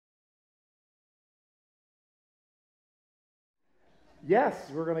Yes,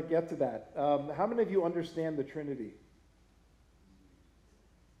 we're going to get to that. How many of you understand the Trinity?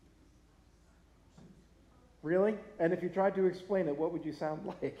 Really? And if you tried to explain it, what would you sound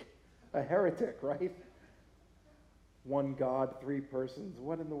like? A heretic, right? One God, three persons.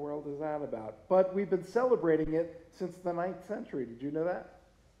 What in the world is that about? But we've been celebrating it since the 9th century. Did you know that?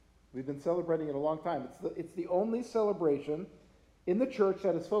 We've been celebrating it a long time. It's the only celebration in the church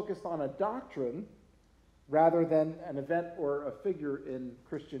that is focused on a doctrine rather than an event or a figure in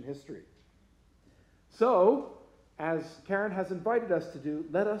Christian history. So, as Karen has invited us to do,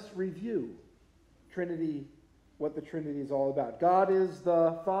 let us review Trinity, what the Trinity is all about. God is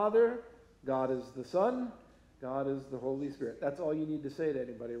the Father, God is the Son, God is the Holy Spirit. That's all you need to say to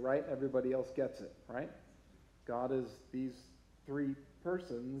anybody, right? Everybody else gets it, right? God is these three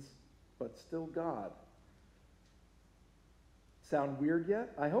persons, but still God. Sound weird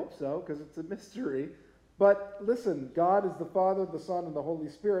yet? I hope so, because it's a mystery. But listen, God is the Father, the Son, and the Holy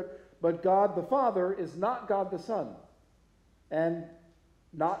Spirit, but God the Father is not God the Son, and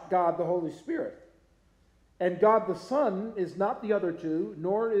not God the Holy Spirit. And God the Son is not the other two,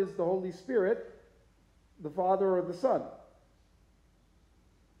 nor is the Holy Spirit the Father or the Son.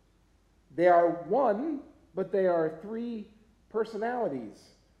 They are one, but they are three personalities.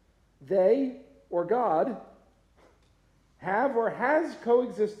 They, or God, have or has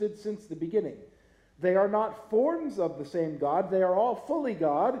coexisted since the beginning. They are not forms of the same God. They are all fully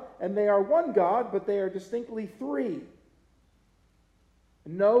God, and they are one God, but they are distinctly three.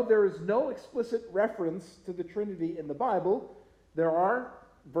 No, there is no explicit reference to the Trinity in the Bible. There are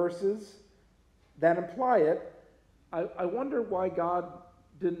verses that imply it. I wonder why God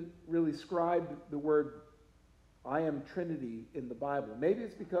didn't really scribe the word I am Trinity in the Bible. Maybe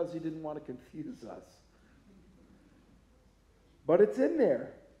it's because he didn't want to confuse us. But it's in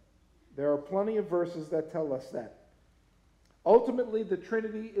there. There are plenty of verses that tell us that. Ultimately, the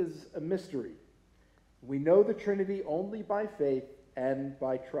Trinity is a mystery. We know the Trinity only by faith and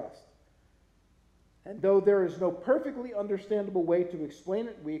by trust. And though there is no perfectly understandable way to explain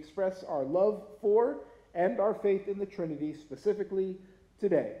it, we express our love for and our faith in the Trinity specifically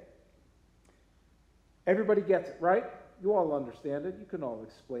today. Everybody gets it, right? You all understand it. You can all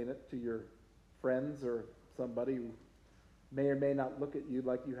explain it to your friends or somebody who may or may not look at you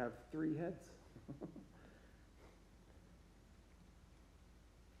like you have three heads.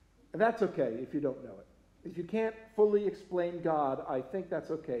 And that's okay if you don't know it. If you can't fully explain God, I think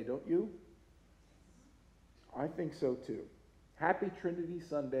that's okay, don't you? I think so too. Happy Trinity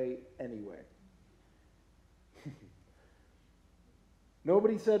Sunday anyway.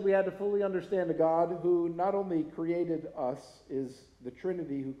 Nobody said we had to fully understand a God who not only created us, is the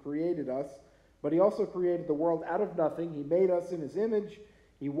Trinity who created us, but he also created the world out of nothing. He made us in his image.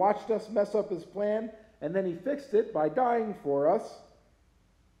 He watched us mess up his plan, and then he fixed it by dying for us.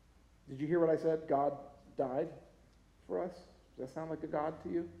 Did you hear what I said? God died for us. Does that sound like a God to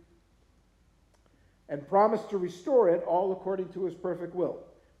you? And promised to restore it all according to his perfect will.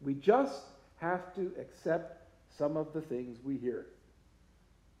 We just have to accept some of the things we hear.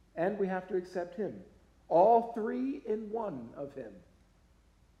 And we have to accept him. All three in one of him.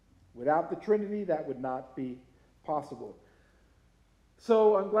 Without the Trinity, that would not be possible.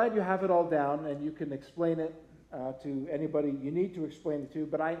 So I'm glad you have it all down and you can explain it to anybody you need to explain it to.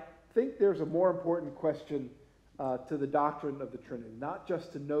 But I think there's a more important question to the doctrine of the Trinity. Not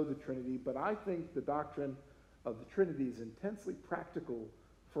just to know the Trinity, but I think the doctrine of the Trinity is intensely practical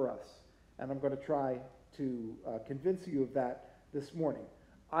for us. And I'm going to try to convince you of that this morning.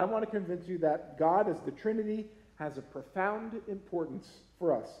 I want to convince you that God as the Trinity has a profound importance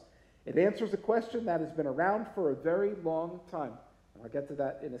for us. It answers a question that has been around for a very long time. And I'll get to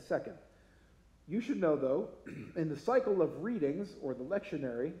that in a second. You should know, though, in the cycle of readings, or the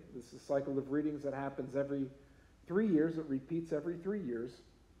lectionary, this is a cycle of readings that happens every 3 years, it repeats every 3 years.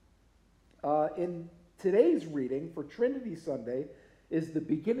 In today's reading for Trinity Sunday is the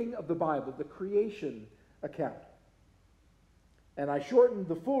beginning of the Bible, the creation account. And I shortened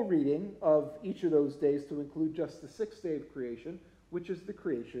the full reading of each of those days to include just the sixth day of creation, which is the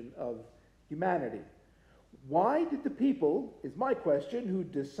creation of humanity. Why did the people, is my question, who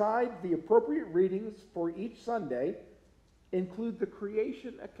decide the appropriate readings for each Sunday include the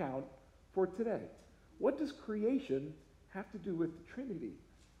creation account for today? What does creation have to do with the Trinity?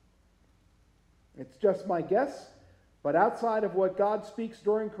 It's just my guess, but outside of what God speaks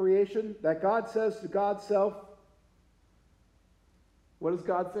during creation, that God says to God's self, what does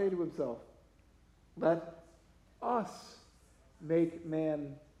God say to himself? Let us make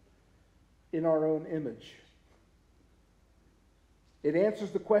man in our own image. It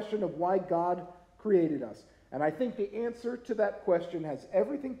answers the question of why God created us. And I think the answer to that question has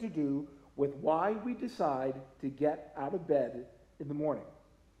everything to do with why we decide to get out of bed in the morning.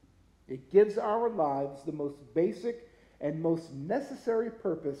 It gives our lives the most basic and most necessary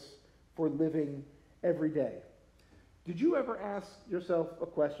purpose for living every day. Did you ever ask yourself a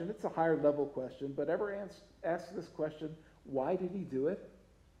question? It's a higher level question, but ever ask this question, why did he do it?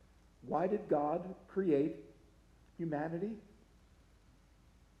 Why did God create humanity?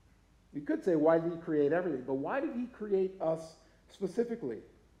 You could say, why did he create everything? But why did he create us specifically?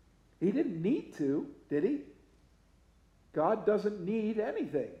 He didn't need to, did he? God doesn't need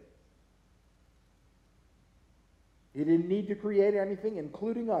anything. He didn't need to create anything,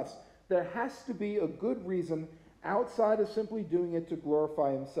 including us. There has to be a good reason outside of simply doing it to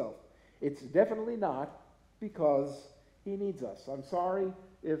glorify himself. It's definitely not because he needs us. I'm sorry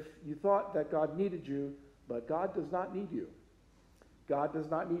if you thought that God needed you, but God does not need you. God does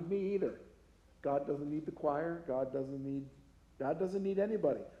not need me either. God doesn't need the choir. God doesn't need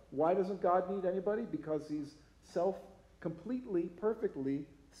anybody. Why doesn't God need anybody? Because he's completely, perfectly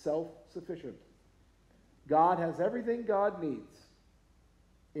self-sufficient. God has everything God needs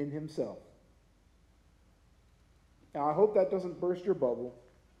in himself. Now, I hope that doesn't burst your bubble.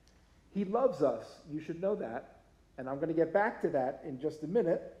 He loves us. You should know that. And I'm going to get back to that in just a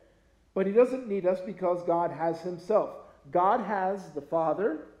minute. But he doesn't need us because God has himself. God has the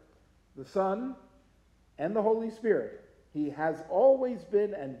Father, the Son, and the Holy Spirit. He has always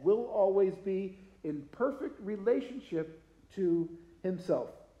been and will always be in perfect relationship to himself.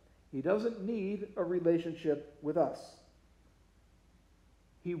 He doesn't need a relationship with us.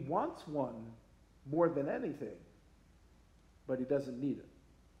 He wants one more than anything, but he doesn't need it.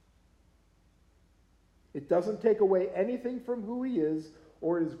 It doesn't take away anything from who he is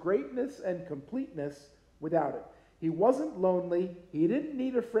or his greatness and completeness without it. He wasn't lonely. He didn't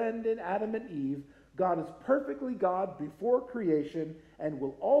need a friend in Adam and Eve. God is perfectly God before creation and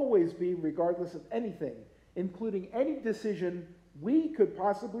will always be regardless of anything, including any decision we could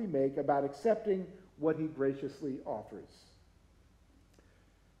possibly make about accepting what he graciously offers.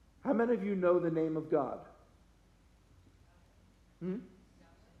 How many of you know the name of God?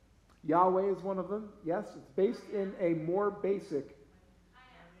 Yahweh is one of them. Yes, it's based in a more basic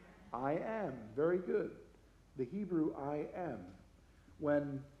I am. Very good. The Hebrew I am.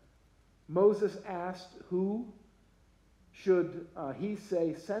 When Moses asked who should he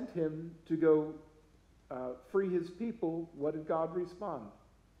say sent him to go free his people, what did God respond?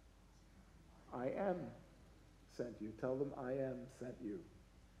 I am sent you. Tell them I am sent you.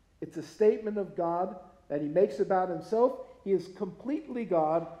 It's a statement of God that he makes about himself. He is completely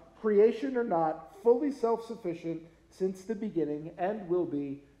God, creation or not, fully self-sufficient since the beginning and will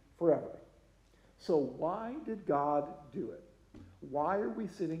be forever. So why did God do it? Why are we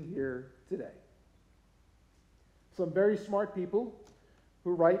sitting here today? Some very smart people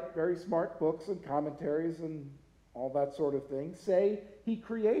who write very smart books and commentaries and all that sort of thing say he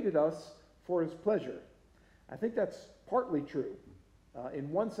created us for his pleasure. I think that's partly true.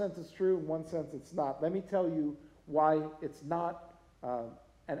 In one sense it's true, in one sense it's not. Let me tell you why it's not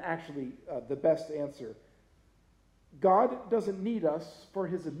and actually the best answer. God doesn't need us for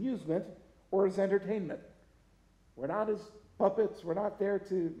his amusement or his entertainment. We're not his puppets. We're not there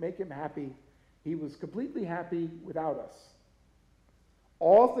to make him happy. He was completely happy without us.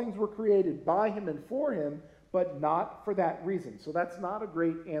 All things were created by him and for him, but not for that reason. So that's not a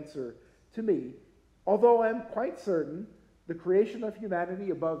great answer to me. Although I'm quite certain the creation of humanity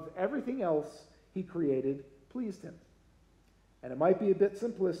above everything else he created pleased him. And it might be a bit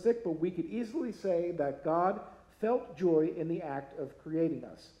simplistic, but we could easily say that God felt joy in the act of creating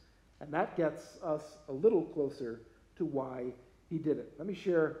us. And that gets us a little closer to why he did it. Let me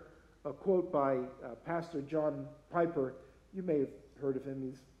share a quote by Pastor John Piper. You may have heard of him.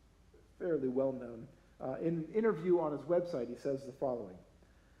 He's fairly well known. In an interview on his website, he says the following: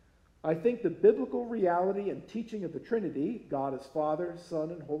 I think the biblical reality and teaching of the Trinity, God as Father,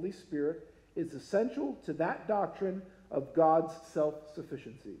 Son, and Holy Spirit, is essential to that doctrine of God's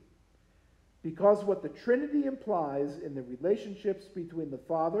self-sufficiency. Because what the Trinity implies in the relationships between the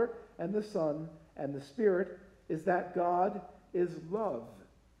Father and the Son and the Spirit is that God is love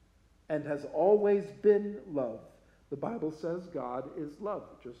and has always been love. The Bible says God is love.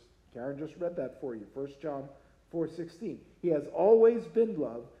 Karen just read that for you, 1 John 4:16. He has always been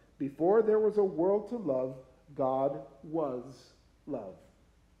love. Before there was a world to love, God was love.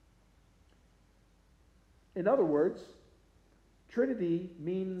 In other words, Trinity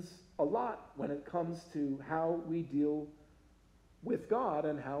means a lot when it comes to how we deal with God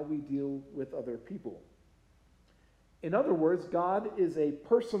and how we deal with other people. In other words, God is a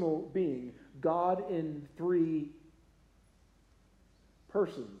personal being. God in three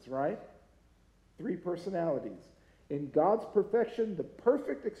persons, right? Three personalities. In God's perfection, the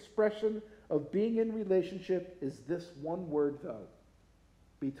perfect expression of being in relationship is this one word, though,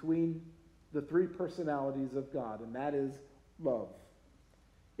 between the three personalities of God, and that is love.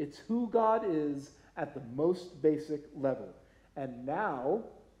 It's who God is at the most basic level. And now,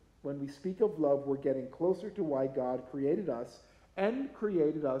 when we speak of love, we're getting closer to why God created us and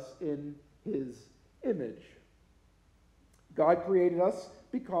created us in his image. God created us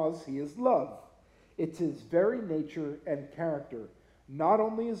because he is love. It's his very nature and character. Not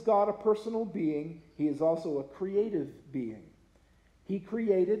only is God a personal being, he is also a creative being. He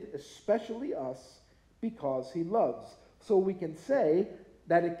created especially us because he loves. So we can say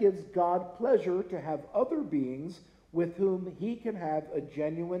that it gives God pleasure to have other beings with whom he can have a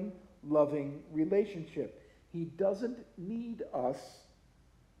genuine, loving relationship. He doesn't need us,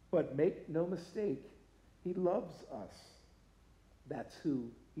 but make no mistake, he loves us. That's who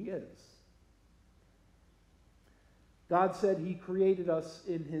he is. God said he created us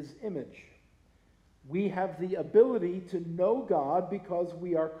in his image. We have the ability to know God because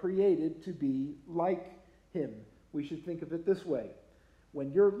we are created to be like him. We should think of it this way.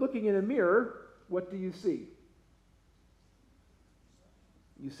 When you're looking in a mirror, what do you see?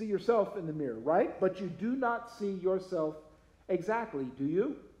 You see yourself in the mirror, right? But you do not see yourself exactly, do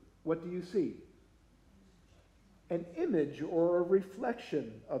you? What do you see? An image or a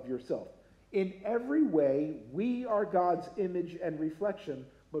reflection of yourself. In every way, we are God's image and reflection,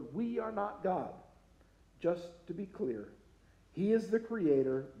 but we are not God. Just to be clear, he is the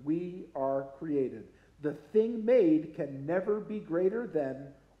creator, we are created. The thing made can never be greater than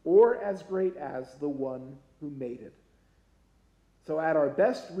or as great as the one who made it. So at our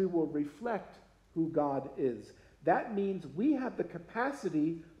best, we will reflect who God is. That means we have the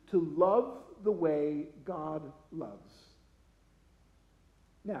capacity to love the way God loves.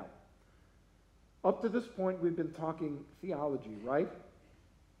 Now, up to this point, we've been talking theology, right?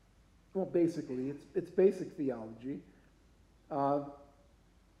 Well, basically, it's basic theology.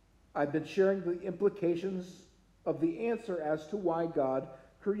 I've been sharing the implications of the answer as to why God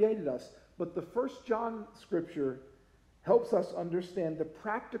created us. But the 1 John scripture helps us understand the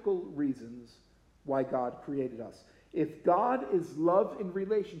practical reasons why God created us. If God is love in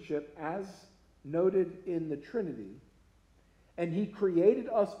relationship, as noted in the Trinity, and he created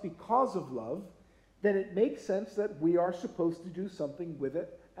us because of love, then it makes sense that we are supposed to do something with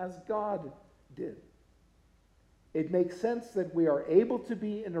it as God did. It makes sense that we are able to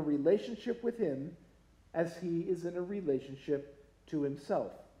be in a relationship with him as he is in a relationship to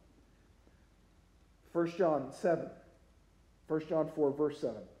himself. 1 John 4, verse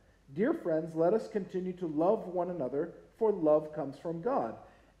 7. Dear friends, let us continue to love one another, for love comes from God.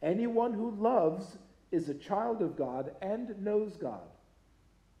 Anyone who loves is a child of God and knows God.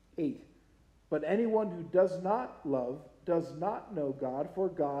 8. But anyone who does not love does not know God, for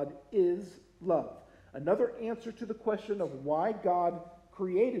God is love. Another answer to the question of why God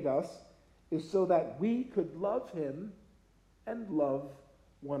created us is so that we could love him and love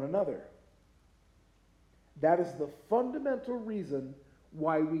one another. That is the fundamental reason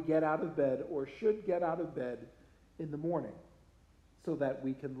why we get out of bed or should get out of bed in the morning, so that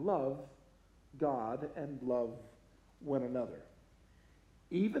we can love God and love one another.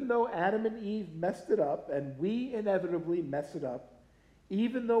 Even though Adam and Eve messed it up, and we inevitably mess it up,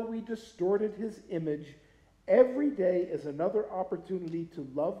 even though we distorted his image, every day is another opportunity to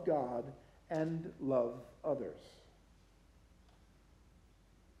love God and love others.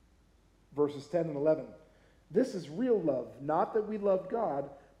 Verses 10 and 11. This is real love, not that we loved God,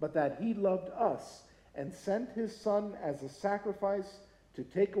 but that he loved us and sent his Son as a sacrifice to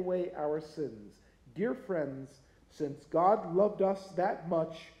take away our sins. Dear friends, since God loved us that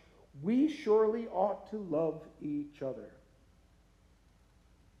much, we surely ought to love each other.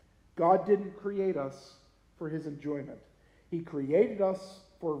 God didn't create us for his enjoyment. He created us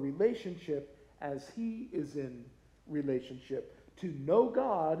for relationship as he is in relationship. To know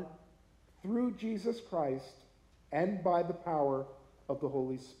God through Jesus Christ and by the power of the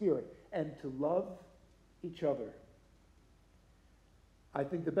Holy Spirit, and to love each other. I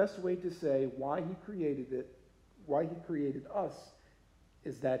think the best way to say why he created us,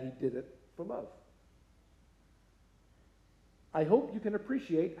 is that he did it for love. I hope you can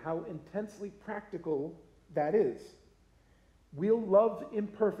appreciate how intensely practical that is. We'll love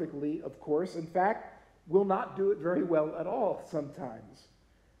imperfectly, of course. In fact, we'll not do it very well at all sometimes.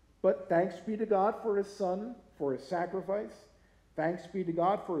 But thanks be to God for his Son, for his sacrifice. Thanks be to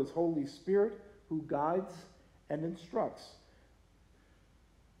God for his Holy Spirit, who guides and instructs.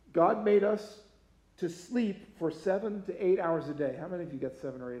 God made us to sleep for 7 to 8 hours a day. How many of you get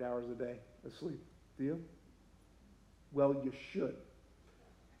 7 or 8 hours a day of sleep? Do you? Well, you should.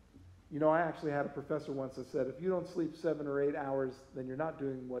 You know, I actually had a professor once that said, if you don't sleep 7 or 8 hours, then you're not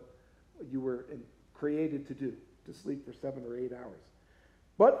doing what you were created to do, to sleep for 7 or 8 hours.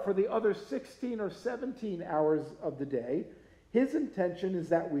 But for the other 16 or 17 hours of the day, his intention is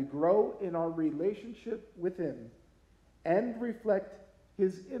that we grow in our relationship with him and reflect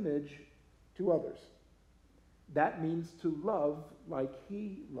his image to others. That means to love like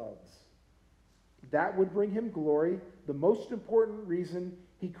he loves. That would bring him glory, the most important reason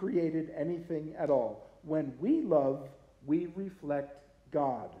he created anything at all. When we love, we reflect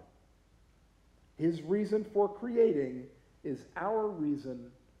God. His reason for creating is our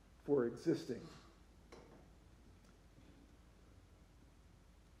reason for existing.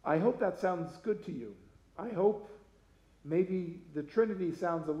 I hope that sounds good to you. I hope maybe the Trinity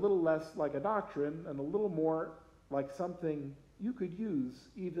sounds a little less like a doctrine and a little more like something you could use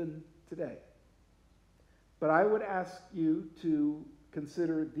even today. But I would ask you to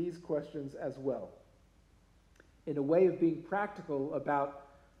consider these questions as well, in a way of being practical about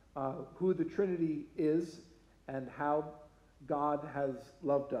who the Trinity is and how God has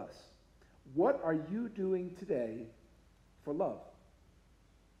loved us. What are you doing today for love?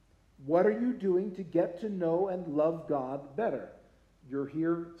 What are you doing to get to know and love God better? You're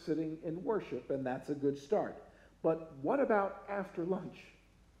here sitting in worship, and that's a good start. But what about after lunch?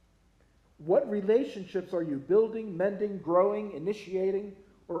 What relationships are you building, mending, growing, initiating,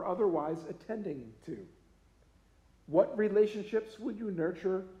 or otherwise attending to? What relationships will you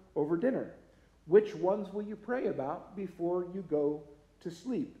nurture over dinner? Which ones will you pray about before you go to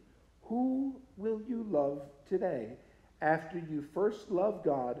sleep? Who will you love today after you first love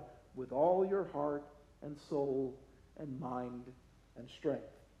God with all your heart and soul and mind and strength?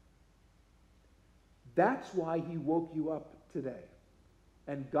 That's why he woke you up today.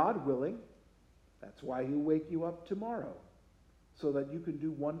 And God willing, that's why he'll wake you up tomorrow, so that you can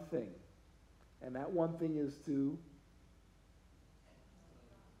do one thing. And that one thing is to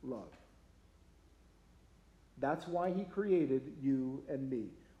love. That's why he created you and me.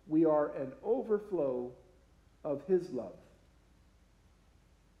 We are an overflow of his love.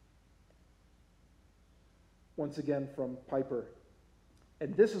 Once again from Piper.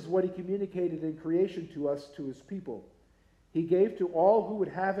 And this is what he communicated in creation to us, to his people. He gave to all who would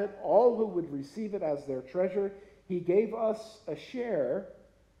have it, all who would receive it as their treasure. He gave us a share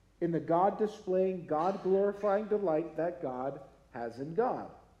in the God-displaying, God-glorifying delight that God has in God.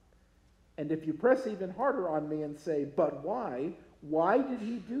 And if you press even harder on me and say, but why? Why did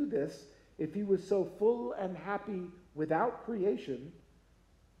he do this if he was so full and happy without creation?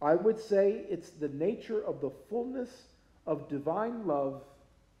 I would say it's the nature of the fullness of divine love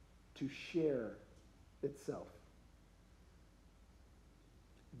to share itself.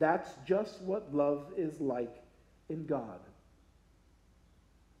 That's just what love is like in God.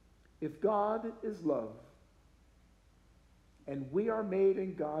 If God is love, and we are made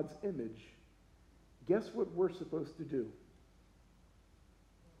in God's image, guess what we're supposed to do?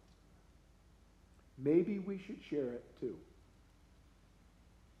 Maybe we should share it too.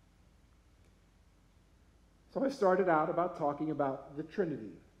 So I started out about talking about the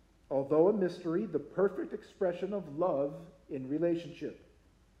Trinity. Although a mystery, the perfect expression of love in relationship.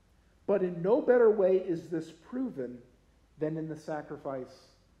 But in no better way is this proven than in the sacrifice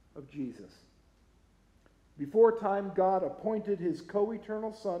of Jesus. Before time, God appointed his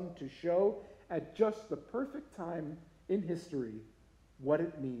co-eternal Son to show at just the perfect time in history what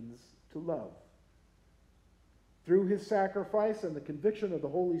it means to love. Through his sacrifice and the conviction of the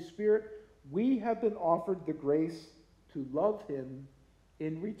Holy Spirit, we have been offered the grace to love him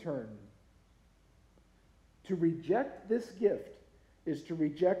in return. To reject this gift is to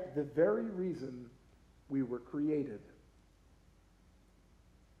reject the very reason we were created.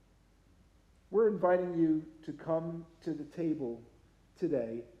 We're inviting you to come to the table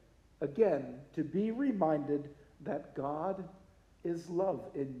today, again, to be reminded that God is love.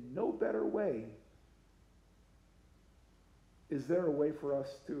 In no better way is there a way for us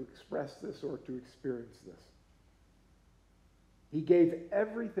to express this or to experience this. He gave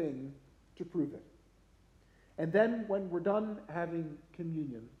everything to prove it. And then when we're done having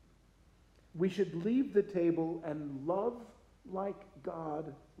communion, we should leave the table and love like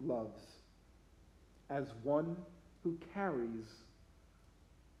God loves, as one who carries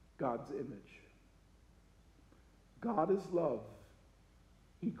God's image. God is love.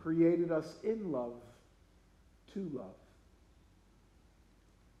 He created us in love to love.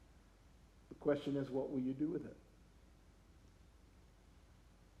 The question is, what will you do with it?